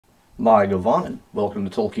My Govanen. Welcome to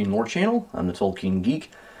Tolkien Lore Channel. I'm the Tolkien Geek,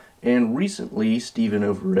 and recently Stephen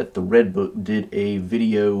over at TheRedBook did a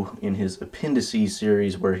video in his Appendices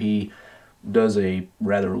series where he does a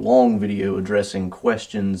rather long video addressing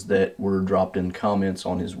questions that were dropped in comments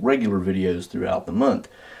on his regular videos throughout the month.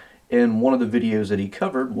 And one of the videos that he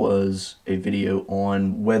covered was a video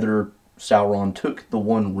on whether Sauron took the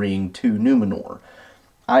One Ring to Numenor.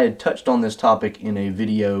 I had touched on this topic in a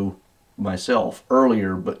video myself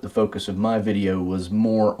earlier, but the focus of my video was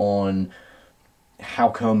more on how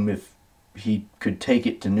come if he could take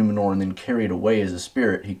it to Numenor and then carry it away as a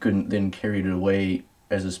spirit, he couldn't then carry it away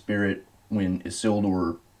as a spirit when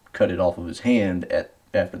Isildur cut it off of his hand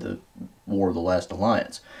after the War of the Last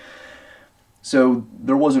Alliance. So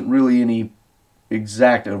there wasn't really any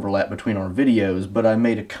exact overlap between our videos, but I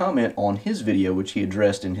made a comment on his video, which he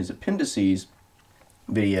addressed in his Appendices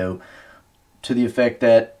video, to the effect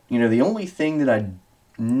that, you know, the only thing that I'm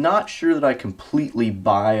not sure that I completely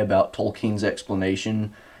buy about Tolkien's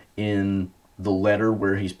explanation in the letter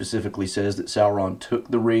where he specifically says that Sauron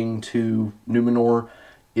took the ring to Numenor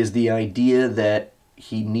is the idea that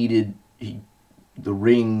the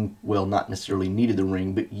ring, well, not necessarily needed the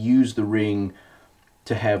ring, but used the ring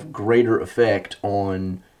to have greater effect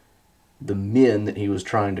on the men that he was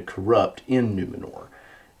trying to corrupt in Numenor.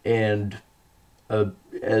 And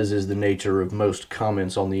as is the nature of most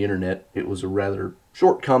comments on the internet, it was a rather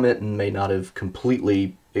short comment and may not have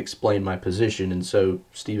completely explained my position, and so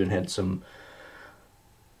Stephen had some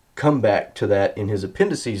comeback to that in his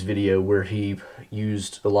Appendices video where he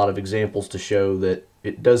used a lot of examples to show that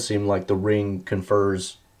it does seem like the ring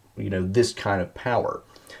confers, you know, this kind of power.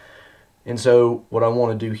 And so what I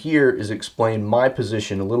want to do here is explain my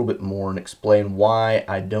position a little bit more and explain why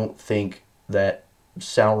I don't think that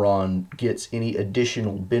Sauron gets any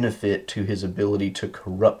additional benefit to his ability to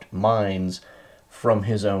corrupt minds from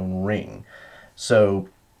his own ring. So,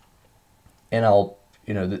 and I'll,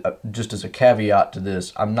 you know, just as a caveat to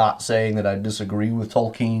this, I'm not saying that I disagree with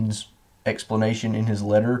Tolkien's explanation in his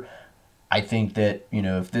letter. I think that, you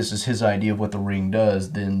know, if this is his idea of what the ring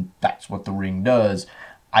does, then that's what the ring does.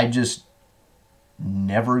 I just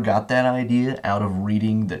never got that idea out of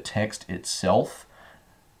reading the text itself.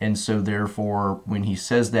 And so therefore, when he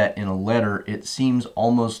says that in a letter, it seems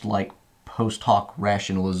almost like post hoc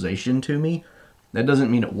rationalization to me. That doesn't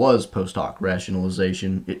mean it was post hoc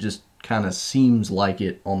rationalization. It just kind of seems like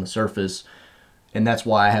it on the surface. And that's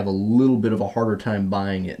why I have a little bit of a harder time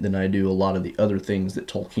buying it than I do a lot of the other things that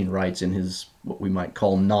Tolkien writes in his, what we might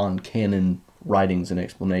call, non-canon writings and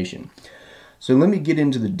explanation. So let me get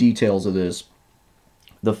into the details of this.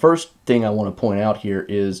 The first thing I want to point out here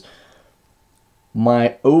is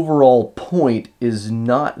my overall point is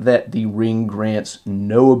not that the ring grants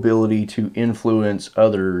no ability to influence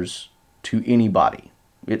others to anybody.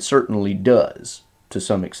 It certainly does, to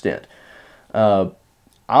some extent.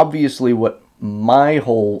 Obviously, what my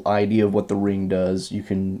whole idea of what the ring does, you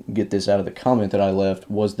can get this out of the comment that I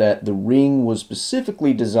left, was that the ring was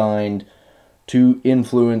specifically designed to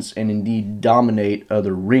influence and indeed dominate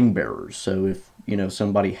other ring bearers. So if, you know,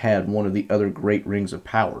 somebody had one of the other great rings of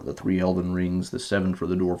power, the 3 Elven rings, the 7 for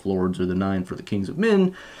the Dwarf Lords, or the 9 for the Kings of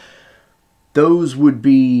Men, people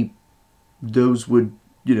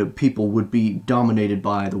would be dominated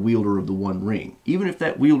by the wielder of the One Ring, even if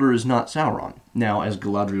that wielder is not Sauron. Now, as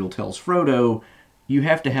Galadriel tells Frodo, you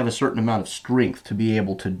have to have a certain amount of strength to be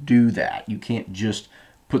able to do that. You can't just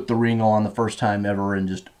put the ring on the first time ever and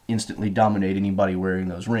just instantly dominate anybody wearing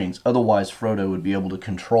those rings. Otherwise, Frodo would be able to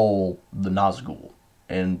control the Nazgul,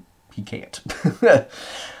 and he can't.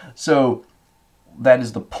 So that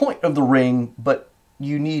is the point of the ring, but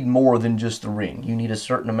you need more than just the ring. You need a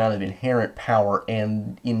certain amount of inherent power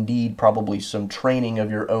and indeed probably some training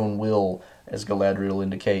of your own will, as Galadriel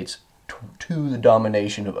indicates, to the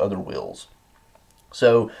domination of other wills.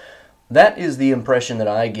 So that is the impression that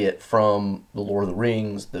I get from the Lord of the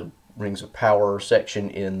Rings, the Rings of Power section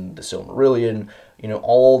in the Silmarillion, you know,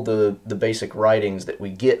 all the basic writings that we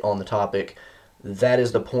get on the topic. That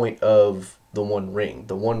is the point of the One Ring.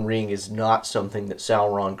 The One Ring is not something that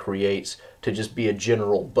Sauron creates to just be a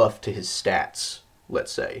general buff to his stats,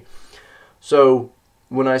 let's say. So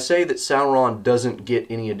when I say that Sauron doesn't get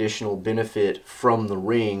any additional benefit from the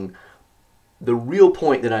ring, the real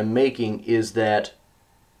point that I'm making is that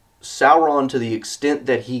Sauron, to the extent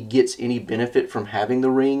that he gets any benefit from having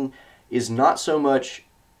the ring, is not so much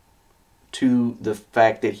to the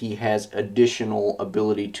fact that he has additional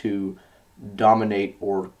ability to dominate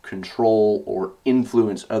or control or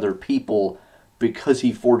influence other people because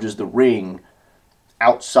he forges the ring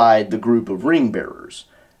outside the group of ring bearers.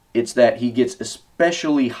 It's that he gets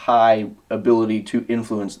especially high ability to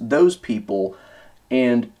influence those people,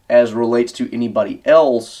 and as relates to anybody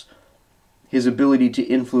else, his ability to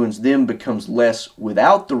influence them becomes less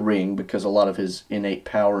without the ring, because a lot of his innate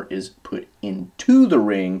power is put into the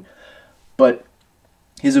ring, but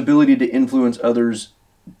his ability to influence others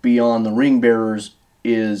beyond the ring bearers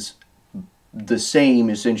is the same,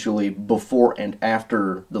 essentially, before and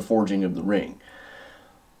after the forging of the ring.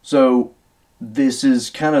 So this is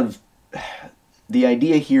kind of, the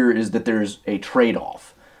idea here is that there's a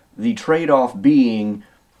trade-off. The trade-off being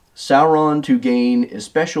Sauron, to gain a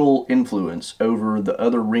special influence over the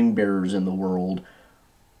other ring bearers in the world,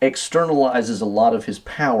 externalizes a lot of his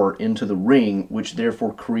power into the ring, which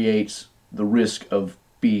therefore creates the risk of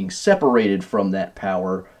being separated from that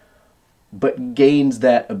power, but gains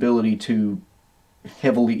that ability to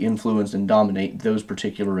heavily influence and dominate those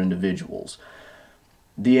particular individuals.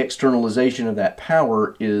 The externalization of that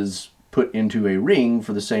power is put into a ring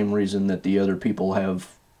for the same reason that the other people have,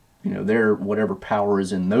 their whatever power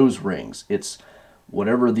is in those rings. It's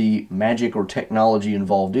whatever the magic or technology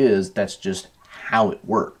involved is, that's just how it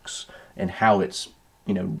works and how it's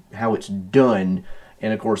done.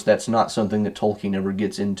 And of course, that's not something that Tolkien ever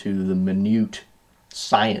gets into the minute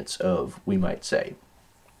science of, we might say.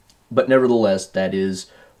 But nevertheless, that is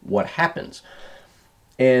what happens.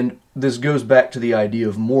 And this goes back to the idea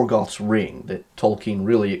of Morgoth's ring that Tolkien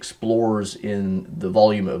really explores in the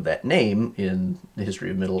volume of that name in the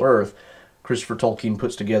History of Middle-earth. Christopher Tolkien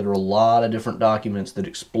puts together a lot of different documents that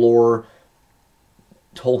explore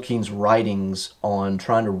Tolkien's writings on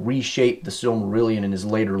trying to reshape the Silmarillion in his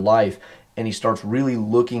later life, and he starts really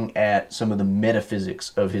looking at some of the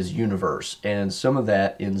metaphysics of his universe, and some of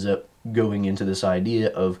that ends up going into this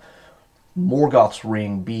idea of Morgoth's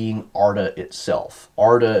ring being Arda itself.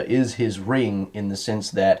 Arda is his ring in the sense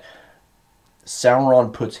that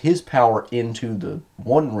Sauron puts his power into the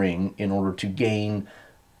One Ring in order to gain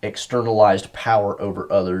externalized power over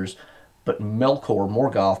others, but Melkor,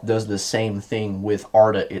 Morgoth, does the same thing with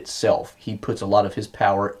Arda itself. He puts a lot of his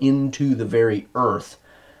power into the very earth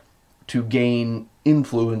to gain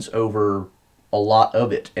influence over a lot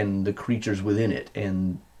of it and the creatures within it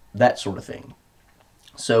and that sort of thing.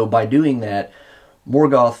 So by doing that,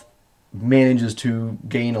 Morgoth manages to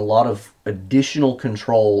gain a lot of additional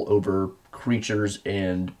control over creatures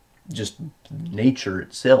and just nature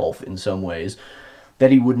itself in some ways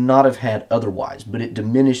that he would not have had otherwise, but it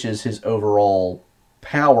diminishes his overall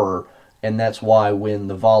power, and that's why when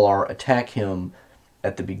the Valar attack him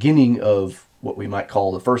at the beginning of what we might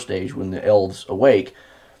call the First Age, when the elves awake,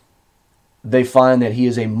 they find that he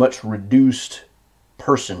is a much reduced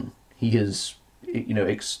person. He has,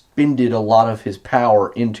 expended a lot of his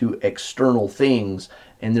power into external things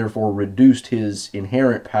and therefore reduced his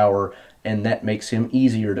inherent power, and that makes him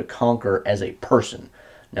easier to conquer as a person.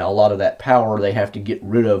 Now, a lot of that power they have to get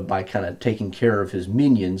rid of by kind of taking care of his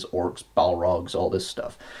minions, orcs, balrogs, all this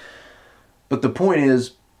stuff. But the point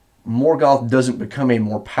is, Morgoth doesn't become a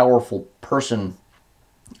more powerful person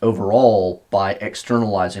overall by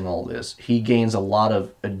externalizing all this. He gains a lot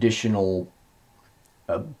of additional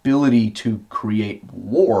ability to create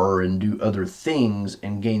war and do other things,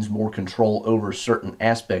 and gains more control over certain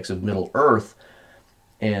aspects of Middle-earth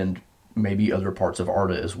and maybe other parts of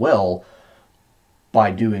Arda as well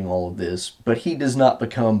by doing all of this. But he does not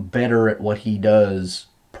become better at what he does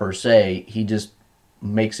per se. He just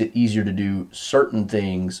makes it easier to do certain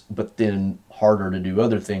things, but then harder to do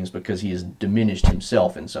other things because he has diminished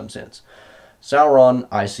himself in some sense. Sauron,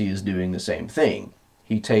 I see, is doing the same thing.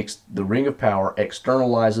 He takes the Ring of Power,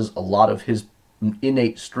 externalizes a lot of his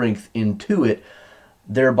innate strength into it,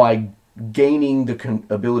 thereby gaining the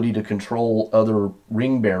ability to control other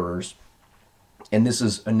ring bearers. And this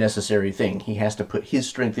is a necessary thing. He has to put his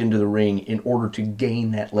strength into the ring in order to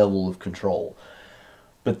gain that level of control.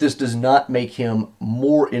 But this does not make him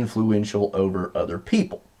more influential over other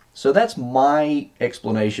people. So that's my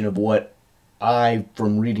explanation of what I,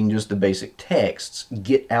 from reading just the basic texts,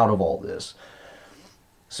 get out of all this.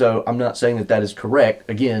 So I'm not saying that that is correct.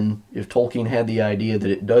 Again, if Tolkien had the idea that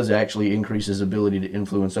it does actually increase his ability to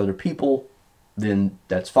influence other people, then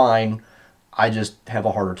that's fine. I just have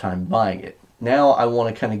a harder time buying it. Now I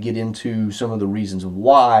want to kind of get into some of the reasons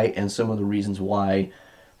why, and some of the reasons why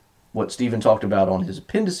what Stephen talked about on his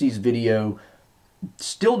appendices video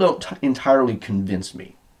still don't entirely convince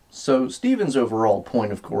me. So Stephen's overall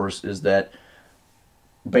point, of course, is that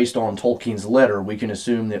based on Tolkien's letter, we can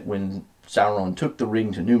assume that when Sauron took the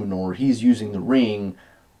ring to Numenor, he's using the ring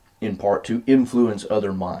in part to influence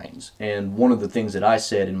other minds. And one of the things that I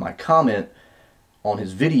said in my comment on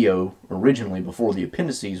his video originally before the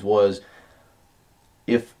appendices was,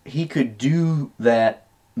 if he could do that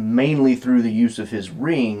mainly through the use of his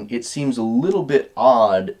ring, it seems a little bit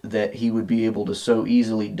odd that he would be able to so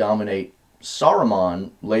easily dominate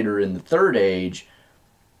Saruman later in the Third Age,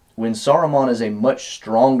 when Saruman is a much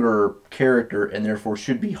stronger character and therefore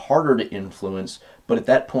should be harder to influence, but at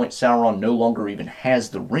that point Sauron no longer even has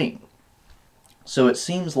the ring. So it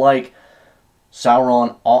seems like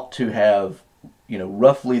Sauron ought to have,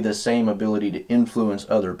 roughly the same ability to influence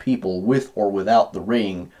other people with or without the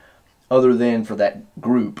ring, other than for that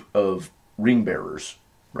group of ring bearers,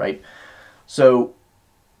 right? So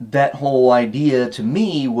that whole idea to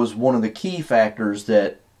me was one of the key factors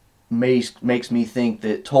that makes me think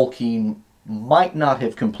that Tolkien might not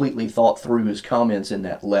have completely thought through his comments in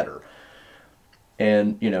that letter.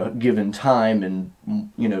 And, given time and,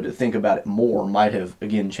 to think about it more, might have,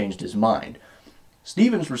 again, changed his mind.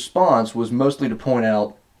 Stephen's response was mostly to point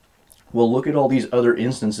out, well, look at all these other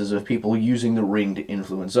instances of people using the ring to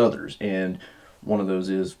influence others. And one of those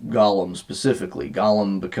is Gollum specifically.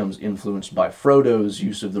 Gollum becomes influenced by Frodo's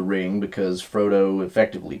use of the ring because Frodo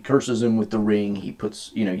effectively curses him with the ring. He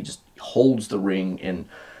puts, he just holds the ring and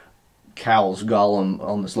cowls Gollum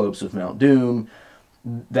on the slopes of Mount Doom,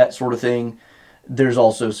 that sort of thing. There's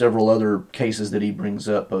also several other cases that he brings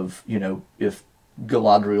up of, if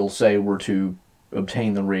Galadriel, say, were to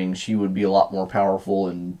obtain the ring, she would be a lot more powerful,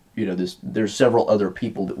 and there's several other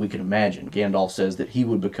people that we can imagine. Gandalf says that he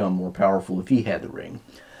would become more powerful if he had the ring.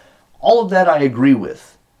 All of that I agree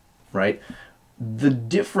with, right? The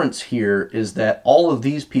difference here is that all of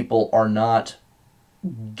these people are not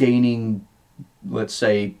gaining, let's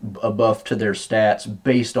say, a buff to their stats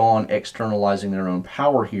based on externalizing their own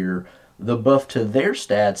power here. The buff to their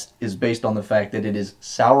stats is based on the fact that it is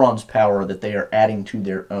Sauron's power that they are adding to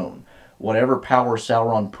their own. Whatever power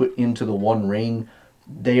Sauron put into the One Ring,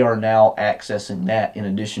 they are now accessing that in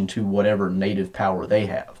addition to whatever native power they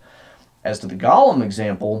have. As to the Gollum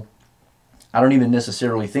example, I don't even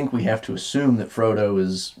necessarily think we have to assume that Frodo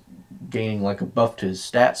is gaining like a buff to his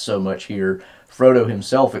stats so much here. Frodo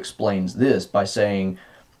himself explains this by saying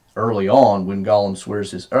early on when Gollum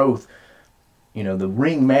swears his oath, the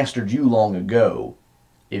ring mastered you long ago.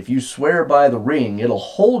 If you swear by the ring, it'll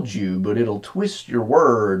hold you, but it'll twist your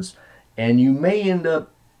words, and you may end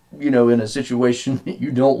up, in a situation that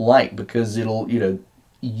you don't like because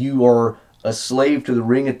you are a slave to the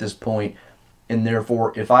ring at this point, and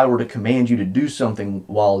therefore if I were to command you to do something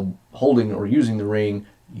while holding or using the ring,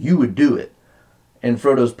 you would do it. And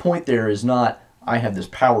Frodo's point there is not, I have this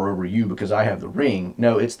power over you because I have the ring.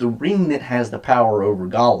 No, it's the ring that has the power over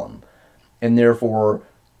Gollum. And therefore,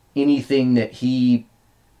 anything that he,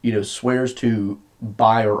 swears to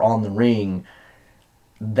by or on the ring,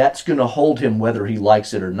 that's going to hold him whether he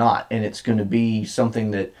likes it or not. And it's going to be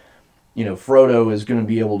something that, Frodo is going to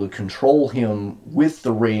be able to control him with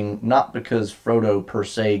the ring, not because Frodo per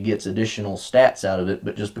se gets additional stats out of it,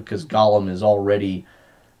 but just because Gollum is already,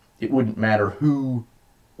 it wouldn't matter who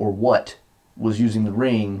or what was using the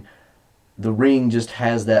ring. The ring just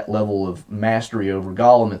has that level of mastery over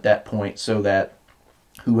Gollum at that point, so that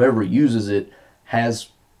whoever uses it has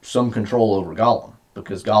some control over Gollum,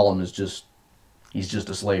 because Gollum is he's just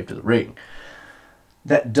a slave to the ring.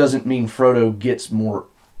 That doesn't mean Frodo gets more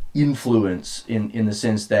influence in the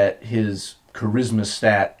sense that his charisma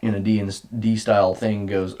stat in a D&D style thing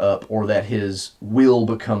goes up, or that his will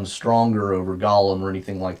becomes stronger over Gollum or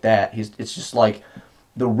anything like that. It's just like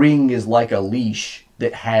the ring is like a leash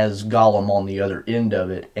that has Gollum on the other end of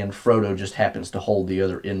it, and Frodo just happens to hold the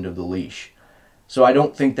other end of the leash. So I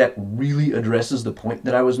don't think that really addresses the point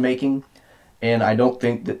that I was making, and I don't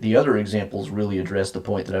think that the other examples really address the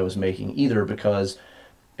point that I was making either, because,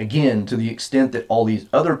 again, to the extent that all these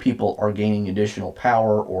other people are gaining additional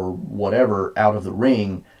power or whatever out of the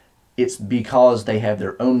ring, it's because they have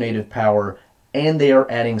their own native power, and they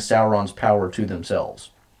are adding Sauron's power to themselves.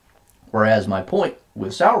 Whereas my point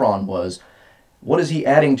with Sauron was, what is he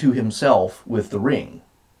adding to himself with the ring?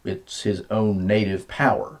 It's his own native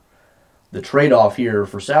power. The trade-off here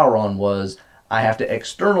for Sauron was, I have to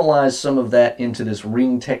externalize some of that into this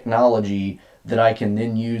ring technology that I can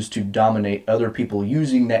then use to dominate other people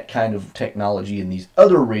using that kind of technology in these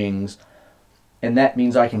other rings, and that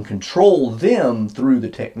means I can control them through the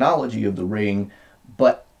technology of the ring,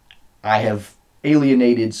 but I have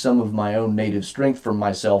alienated some of my own native strength from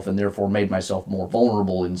myself and therefore made myself more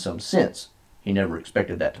vulnerable in some sense. He never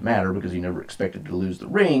expected that to matter because he never expected to lose the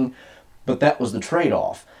ring, but that was the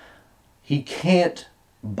trade-off. He can't,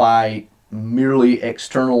 by merely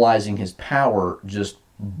externalizing his power, just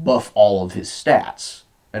buff all of his stats.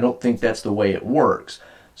 I don't think that's the way it works.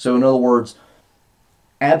 So in other words,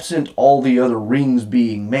 absent all the other rings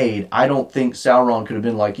being made, I don't think Sauron could have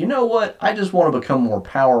been like, you know what, I just want to become more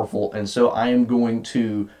powerful, and so I am going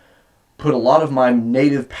to put a lot of my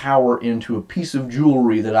native power into a piece of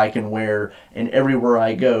jewelry that I can wear, and everywhere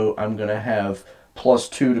I go, I'm going to have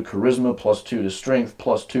 +2 to charisma, +2 to strength,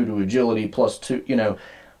 +2 to agility, +2, you know,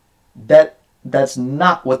 that's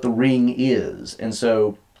not what the ring is. And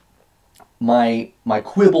so my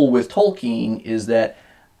quibble with Tolkien is that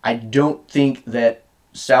I don't think that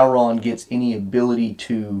Sauron gets any ability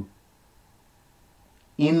to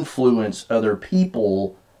influence other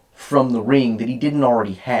people from the ring that he didn't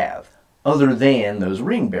already have, other than those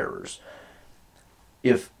ring bearers.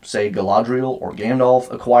 If, say, Galadriel or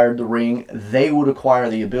Gandalf acquired the ring, they would acquire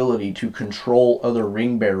the ability to control other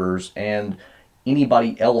ring bearers, and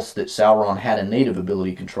anybody else that Sauron had a native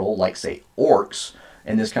ability control, like, say, orcs.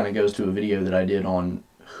 And this kind of goes to a video that I did on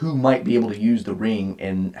who might be able to use the ring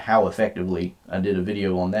and how effectively. I did a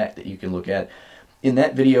video on that you can look at. In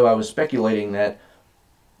that video, I was speculating that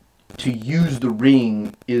to use the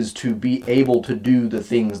ring is to be able to do the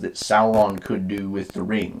things that Sauron could do with the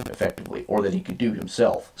ring effectively, or that he could do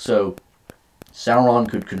himself. So Sauron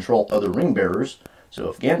could control other ring bearers. So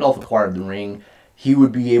if Gandalf acquired the ring, he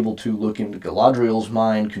would be able to look into Galadriel's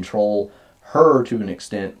mind, control her to an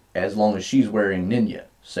extent, as long as she's wearing Ninya.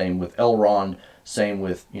 Same with Elrond. Same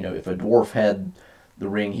with, you know, if a dwarf had the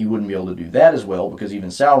ring, he wouldn't be able to do that as well, because even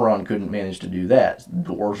Sauron couldn't manage to do that.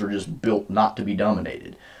 Dwarves are just built not to be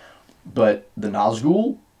dominated. But the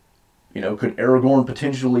Nazgul, you know, could Aragorn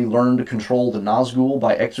potentially learn to control the Nazgul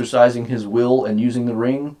by exercising his will and using the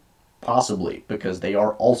ring? Possibly, because they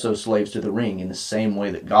are also slaves to the ring in the same way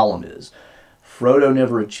that Gollum is. Frodo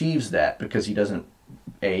never achieves that because he doesn't,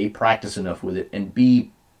 A, practice enough with it, and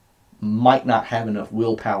B, might not have enough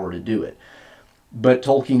willpower to do it. But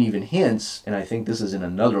Tolkien even hints, and I think this is in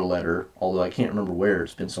another letter, although I can't remember where,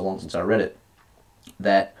 it's been so long since I read it,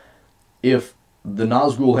 that if the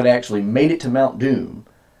Nazgul had actually made it to Mount Doom,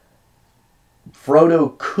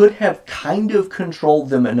 Frodo could have kind of controlled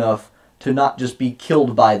them enough to not just be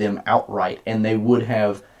killed by them outright, and they would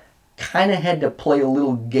have kind of had to play a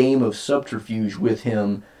little game of subterfuge with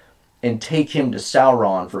him and take him to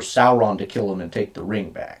Sauron for Sauron to kill him and take the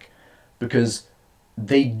ring back. Because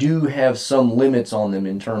they do have some limits on them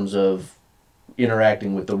in terms of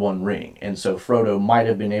interacting with the One Ring. And so Frodo might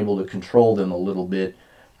have been able to control them a little bit,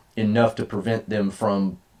 enough to prevent them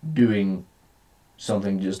from doing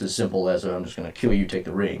something just as simple as, I'm just going to kill you, take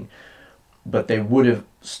the ring. But they would have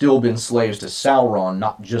still been slaves to Sauron,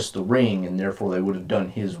 not just the ring, and therefore they would have done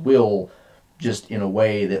his will, just in a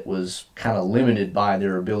way that was kind of limited by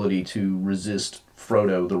their ability to resist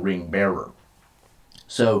Frodo, the ring bearer.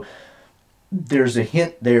 So there's a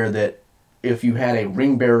hint there that if you had a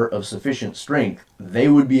ring bearer of sufficient strength, they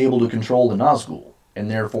would be able to control the Nazgul,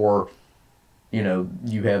 and therefore, you know,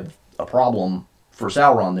 you have a problem for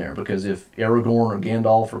Sauron there, because if Aragorn or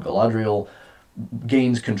Gandalf or Galadriel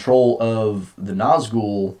gains control of the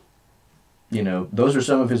Nazgul, you know, those are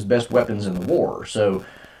some of his best weapons in the war. So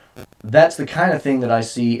that's the kind of thing that I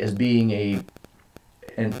see as being a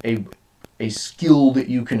skill that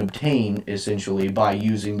you can obtain, essentially, by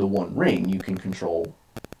using the One Ring. You can control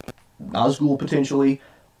Nazgul potentially,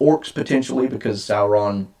 orcs potentially, because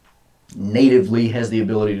Sauron natively has the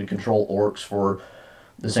ability to control orcs for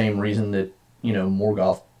the same reason that, you know,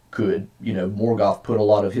 Morgoth could. You know, Morgoth put a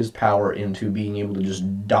lot of his power into being able to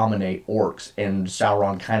just dominate orcs, and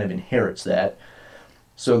Sauron kind of inherits that.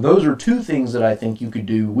 So those are two things that I think you could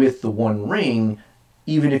do with the One Ring,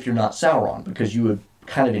 even if you're not Sauron, because you would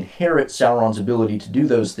kind of inherit Sauron's ability to do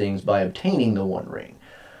those things by obtaining the One Ring.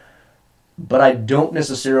 But I don't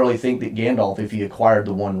necessarily think that Gandalf, if he acquired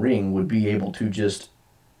the One Ring, would be able to just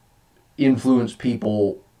influence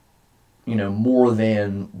people, you know, more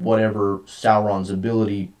than whatever Sauron's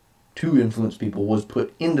ability to influence people was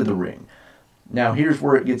put into the ring. Now, here's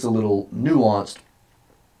where it gets a little nuanced.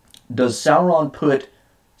 Does Sauron put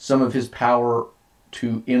some of his power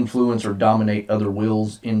to influence or dominate other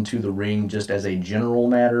wills into the ring just as a general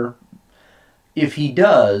matter? If he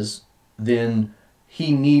does, then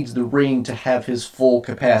he needs the ring to have his full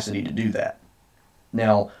capacity to do that.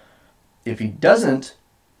 Now, if he doesn't,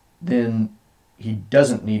 then he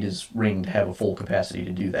doesn't need his ring to have a full capacity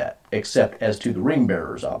to do that, except as to the ring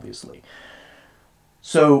bearers, obviously.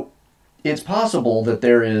 So it's possible that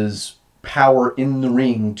there is power in the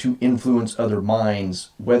ring to influence other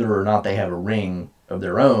minds, whether or not they have a ring of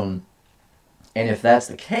their own. And if that's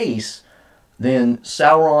the case, then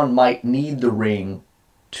Sauron might need the ring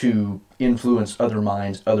to influence other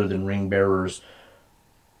minds other than ring bearers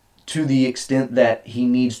to the extent that he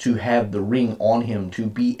needs to have the ring on him to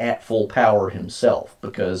be at full power himself,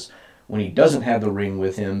 because when he doesn't have the ring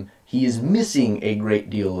with him, he is missing a great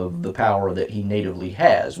deal of the power that he natively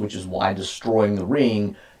has, which is why destroying the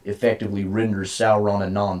ring effectively renders Sauron a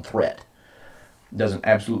non-threat. It doesn't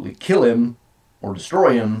absolutely kill him or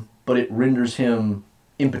destroy him, but it renders him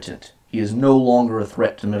impotent. He is no longer a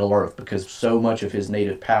threat to Middle-earth because so much of his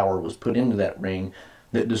native power was put into that ring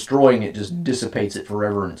that destroying it just dissipates it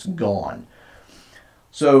forever and it's gone.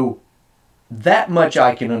 So that much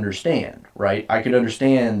I can understand, right? I can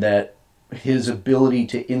understand that his ability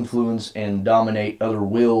to influence and dominate other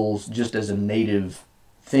wills just as a native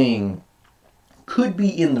thing could be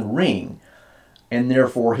in the ring, and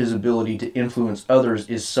therefore his ability to influence others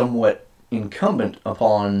is somewhat incumbent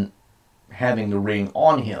upon having the ring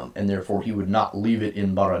on him, and therefore he would not leave it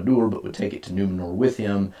in Barad-dûr but would take it to Numenor with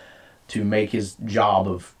him to make his job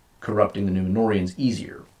of corrupting the Númenóreans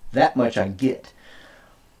easier. That much I get.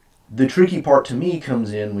 The tricky part to me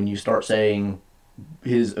comes in when you start saying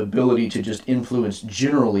his ability to just influence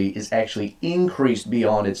generally is actually increased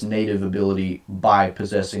beyond its native ability by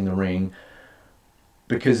possessing the ring,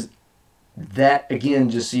 because that, again,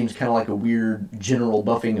 just seems kind of like a weird general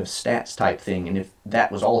buffing of stats type thing. And if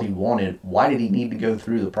that was all he wanted, why did he need to go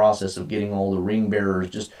through the process of getting all the ring bearers?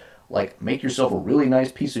 Just, like, make yourself a really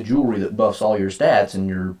nice piece of jewelry that buffs all your stats and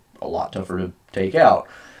you're a lot tougher to take out.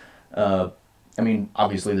 I mean,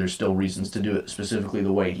 obviously there's still reasons to do it specifically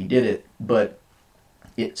the way he did it, but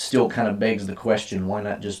it still kind of begs the question, why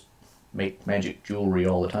not just make magic jewelry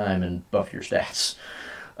all the time and buff your stats?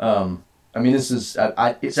 I mean, this is,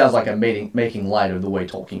 it sounds like I'm making light of the way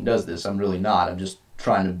Tolkien does this. I'm really not. I'm just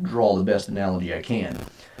trying to draw the best analogy I can.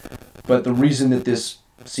 But the reason that this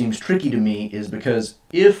seems tricky to me is because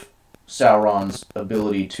if Sauron's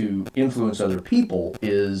ability to influence other people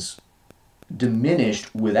is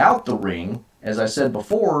diminished without the ring, as I said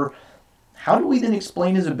before, how do we then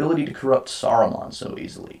explain his ability to corrupt Saruman so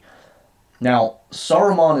easily? Now,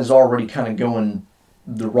 Saruman is already kind of going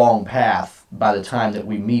the wrong path by the time that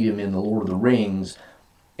we meet him in The Lord of the Rings,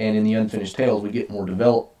 and in the Unfinished Tales we get more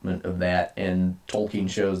development of that, and Tolkien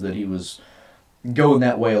shows that he was going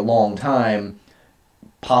that way a long time,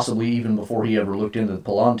 possibly even before he ever looked into the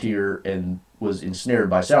Palantir and was ensnared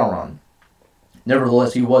by Sauron.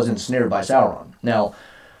 Nevertheless, he was ensnared by Sauron. Now,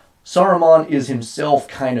 Saruman is himself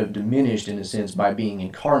kind of diminished in a sense by being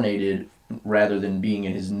incarnated rather than being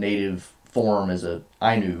in his native form as a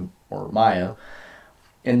Ainu or Maya.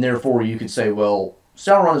 And therefore you could say, well,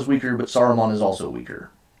 Sauron is weaker, but Saruman is also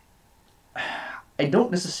weaker. I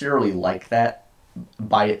don't necessarily like that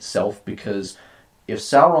by itself, because if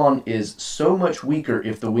Sauron is so much weaker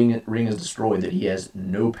if the ring is destroyed that he has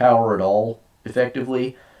no power at all,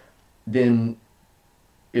 effectively, then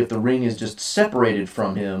if the ring is just separated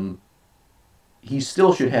from him, he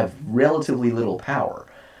still should have relatively little power.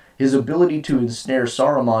 His ability to ensnare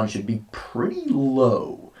Saruman should be pretty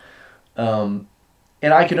low.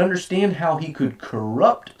 And I could understand how he could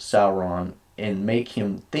corrupt Sauron and make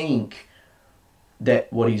him think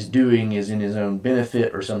that what he's doing is in his own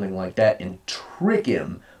benefit or something like that and trick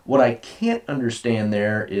him. What I can't understand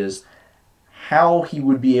there is how he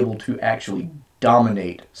would be able to actually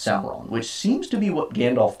dominate Sauron, which seems to be what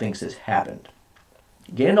Gandalf thinks has happened.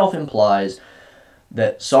 Gandalf implies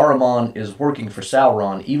that Saruman is working for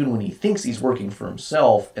Sauron even when he thinks he's working for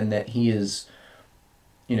himself, and that he is,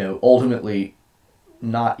 ultimately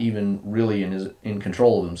not even really in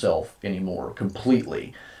control of himself anymore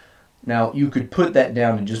completely. Now, you could put that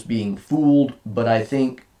down to just being fooled, but I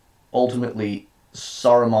think ultimately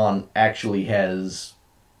Saruman actually has,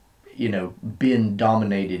 been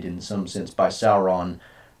dominated in some sense by Sauron,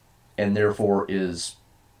 and therefore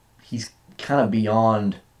he's kind of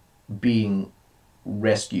beyond being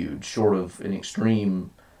rescued, short of an extreme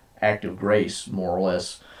act of grace, more or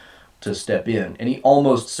less, to step in. And he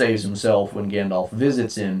almost saves himself when Gandalf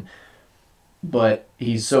visits him, but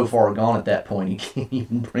he's so far gone at that point he can't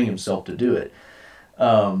even bring himself to do it.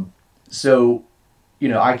 So,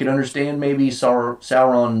 I can understand maybe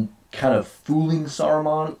Sauron kind of fooling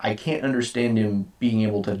Saruman. I can't understand him being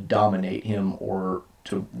able to dominate him or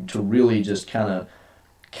to really just kind of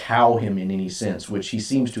cow him in any sense, which he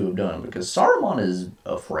seems to have done, because Saruman is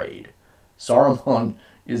afraid. Saruman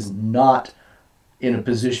is not in a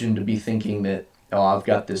position to be thinking that, oh, I've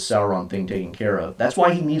got this Sauron thing taken care of. That's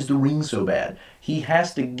why he needs the ring so bad. He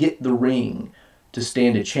has to get the ring to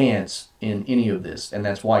stand a chance in any of this, and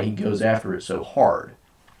that's why he goes after it so hard.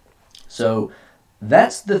 So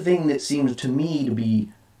that's the thing that seems to me to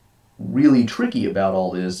be really tricky about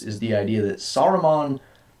all this, is the idea that Saruman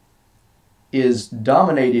is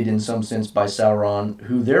dominated in some sense by Sauron,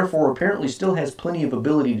 who therefore apparently still has plenty of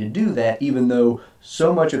ability to do that, even though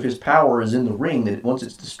so much of his power is in the ring that once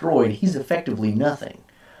it's destroyed, he's effectively nothing.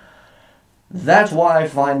 That's why I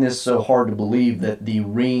find this so hard to believe, that the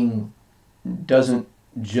ring doesn't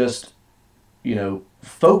just,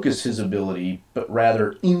 focus his ability, but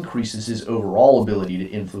rather increases his overall ability to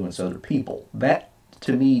influence other people. That,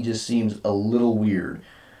 to me, just seems a little weird.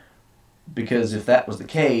 Because if that was the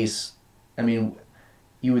case,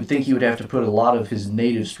 you would think he would have to put a lot of his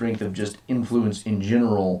native strength of just influence in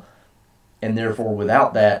general, and therefore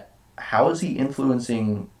without that, how is he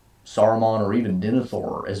influencing Saruman or even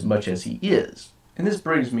Denethor as much as he is? And this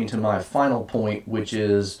brings me to my final point, which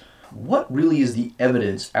is, what really is the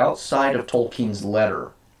evidence outside of Tolkien's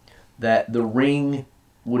letter that the ring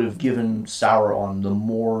would have given Sauron the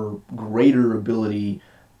more greater ability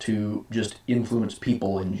to just influence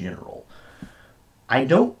people in general? I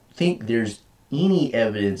don't think there's any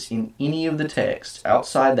evidence in any of the texts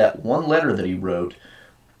outside that one letter that he wrote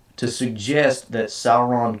to suggest that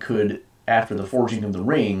Sauron could, after the forging of the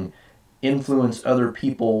ring, influence other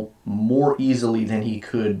people more easily than he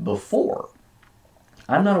could before.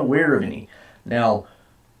 I'm not aware of any. Now,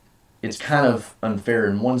 it's kind of unfair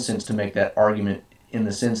in one sense to make that argument, in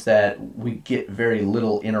the sense that we get very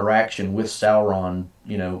little interaction with Sauron.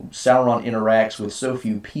 Sauron interacts with so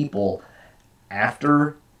few people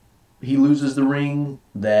after he loses the ring,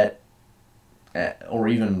 that, or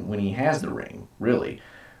even when he has the ring, really,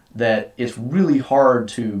 that it's really hard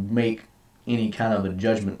to make any kind of a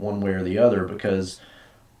judgment one way or the other, because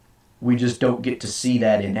we just don't get to see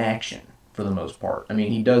that in action for the most part.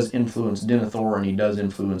 He does influence Denethor, and he does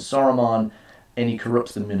influence Saruman, and he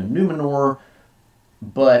corrupts the men of Numenor,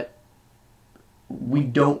 but we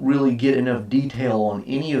don't really get enough detail on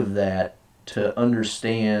any of that to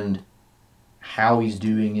understand how he's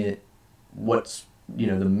doing it, what's, the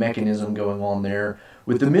mechanism going on there.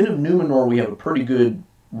 With the men of Numenor, we have a pretty good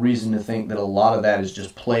reason to think that a lot of that is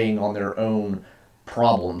just playing on their own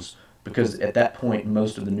problems, because at that point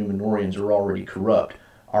most of the Numenorians are already corrupt.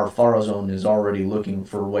 Our Pharazôn is already looking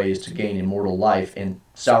for ways to gain immortal life, and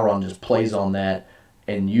Sauron just plays on that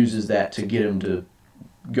and uses that to get him to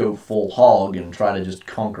go full hog and try to just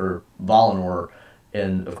conquer Valinor,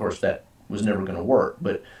 and of course that was never going to work.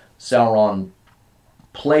 But Sauron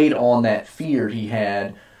played on that fear he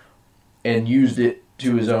had and used it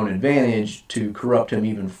to his own advantage to corrupt him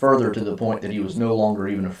even further, to the point that he was no longer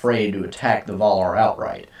even afraid to attack the Valar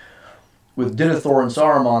outright. With Denethor and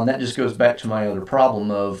Saruman, that just goes back to my other problem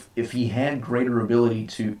of, if he had greater ability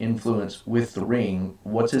to influence with the ring,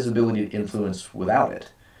 what's his ability to influence without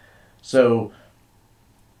it? So,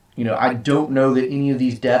 I don't know that any of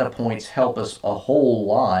these data points help us a whole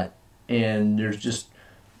lot, and there's just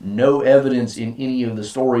no evidence in any of the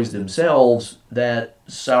stories themselves that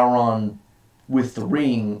Sauron with the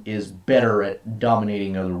ring is better at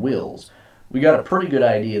dominating other wills. We got a pretty good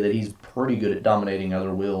idea that he's pretty good at dominating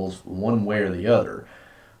other wills one way or the other.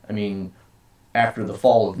 After the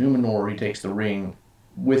fall of Numenor, he takes the ring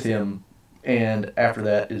with him, and after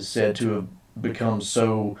that is said to have become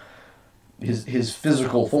so, his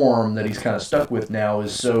physical form that he's kind of stuck with now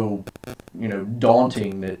is so,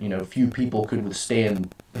 daunting that, few people could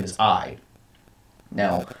withstand his eye.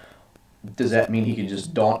 Now, does that mean he can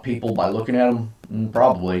just daunt people by looking at them?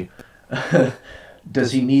 Probably.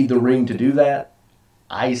 Does he need the ring to do that?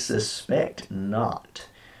 I suspect not.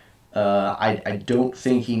 I don't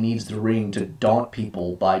think he needs the ring to daunt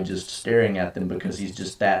people by just staring at them, because he's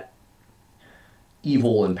just that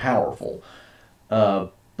evil and powerful.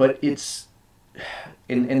 But it's...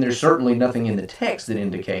 And there's certainly nothing in the text that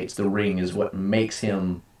indicates the ring is what makes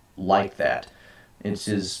him like that. It's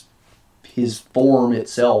his form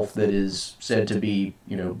itself that is said to be,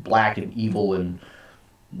 black and evil and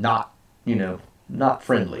not, not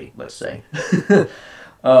friendly, let's say.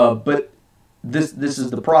 But this is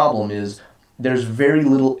the problem, is there's very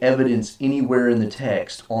little evidence anywhere in the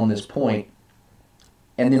text on this point,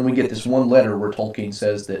 and then we get this one letter where Tolkien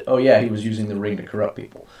says that, oh yeah, he was using the ring to corrupt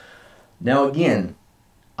people. Now again,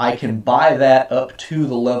 I can buy that up to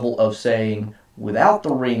the level of saying, without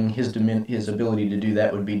the ring, his ability to do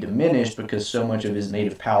that would be diminished, because so much of his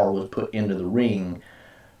native power was put into the ring.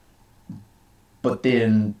 But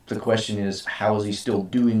then the question is, how is he still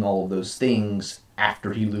doing all of those things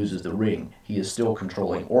after he loses the ring? He is still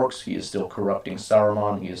controlling orcs, he is still corrupting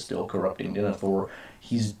Saruman, he is still corrupting Denethor.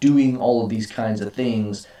 He's doing all of these kinds of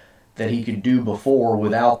things that he could do before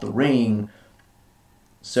without the ring.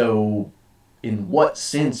 So, in what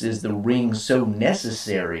sense is the ring so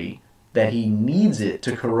necessary that he needs it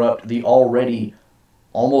to corrupt the already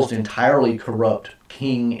almost entirely corrupt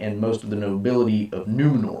king and most of the nobility of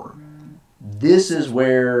Numenor. This is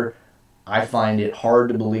where I find it hard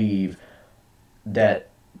to believe that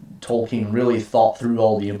Tolkien really thought through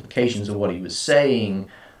all the implications of what he was saying,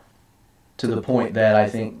 to the point that I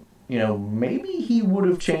think, maybe he would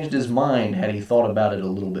have changed his mind had he thought about it a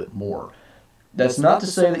little bit more. That's not to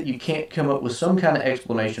say that you can't come up with some kind of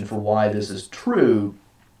explanation for why this is true,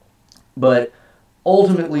 but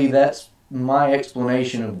ultimately that's my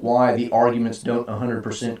explanation of why the arguments don't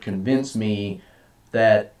 100% convince me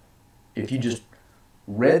that if you just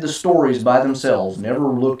read the stories by themselves, never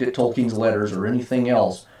looked at Tolkien's letters or anything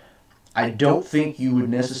else, I don't think you would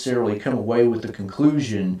necessarily come away with the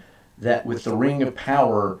conclusion that with the Ring of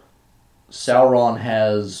Power, Sauron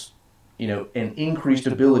has, an increased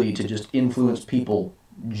ability to just influence people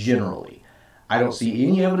generally. I don't see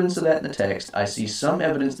any evidence of that in the text. I see some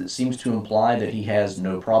evidence that seems to imply that he has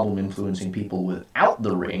no problem influencing people without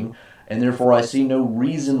the ring, and therefore I see no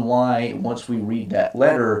reason why, once we read that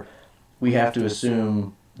letter, we have to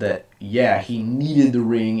assume that, yeah, he needed the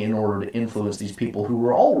ring in order to influence these people who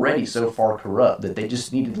were already so far corrupt that they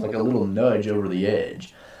just needed like a little nudge over the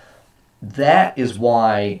edge. That is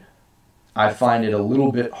why I find it a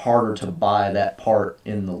little bit harder to buy that part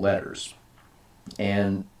in the letters.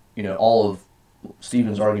 And, all of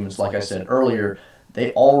Stephen's arguments, like I said earlier,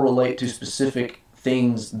 they all relate to specific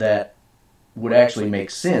things that would actually make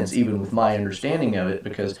sense, even with my understanding of it,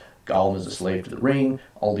 because Gollum is a slave to the ring.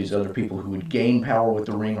 All these other people who would gain power with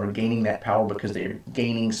the ring are gaining that power because they're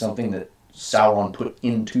gaining something that Sauron put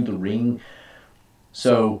into the ring.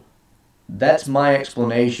 So that's my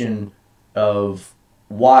explanation of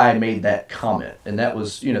why I made that comment. And that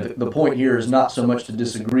was, the point here is not so much to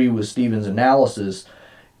disagree with Stephen's analysis,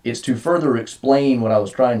 it's to further explain what I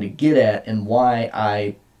was trying to get at and why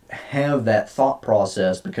I have that thought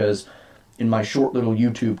process, because in my short little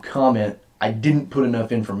YouTube comment, I didn't put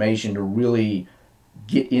enough information to really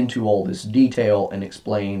get into all this detail and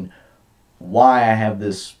explain why I have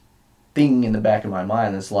this thing in the back of my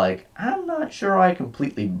mind that's like, I'm not sure I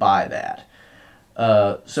completely buy that.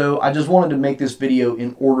 So I just wanted to make this video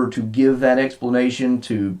in order to give that explanation,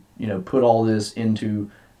 to, put all this into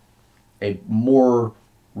a more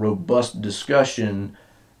robust discussion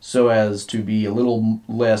so as to be a little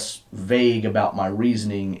less vague about my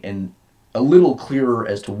reasoning and a little clearer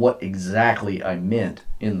as to what exactly I meant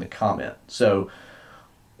in the comment. So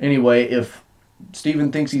anyway, if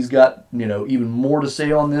Stephen thinks he's got, even more to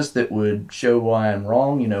say on this that would show why I'm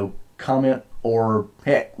wrong, comment, or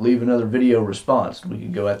heck, leave another video response. We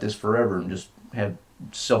could go at this forever and just have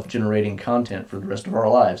self-generating content for the rest of our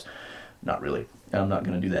lives. Not really. I'm not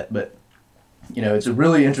going to do that. But, it's a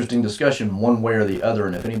really interesting discussion one way or the other.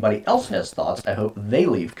 And if anybody else has thoughts, I hope they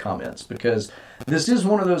leave comments, because this is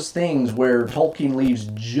one of those things where Tolkien leaves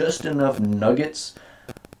just enough nuggets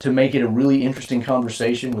to make it a really interesting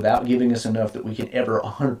conversation without giving us enough that we can ever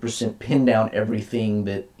 100% pin down everything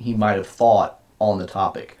that he might have thought on the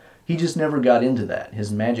topic. He just never got into that.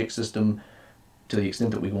 His magic system, to the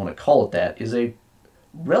extent that we want to call it that, is a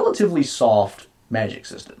relatively soft magic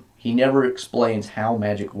system. He never explains how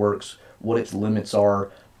magic works, what its limits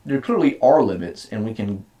are. There clearly are limits, and we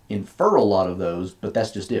can infer a lot of those, but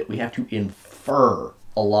that's just it. We have to infer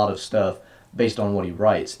a lot of stuff based on what he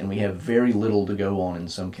writes, and we have very little to go on in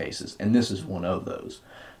some cases, and this is one of those.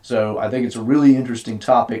 So I think it's a really interesting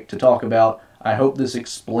topic to talk about. I hope this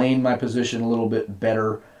explained my position a little bit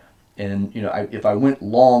better. And, if I went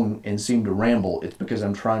long and seemed to ramble, it's because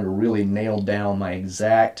I'm trying to really nail down my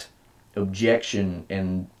exact objection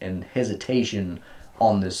and hesitation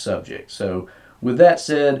on this subject. So with that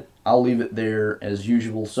said, I'll leave it there. As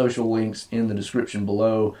usual, social links in the description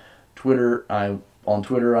below. On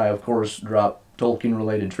Twitter, I of course drop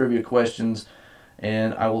Tolkien-related trivia questions.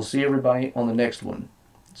 And I will see everybody on the next one.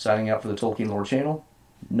 Signing out for the Tolkien Lore channel,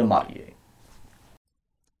 Namaste.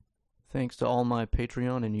 Thanks to all my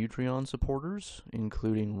Patreon and Utreon supporters,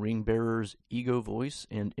 including Ring Bearers Ego Voice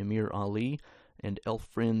and Emir Ali, and Elf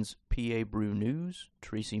Friends PA Brew News,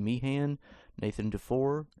 Tracy Meehan, Nathan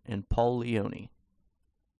DeFore, and Paul Leone.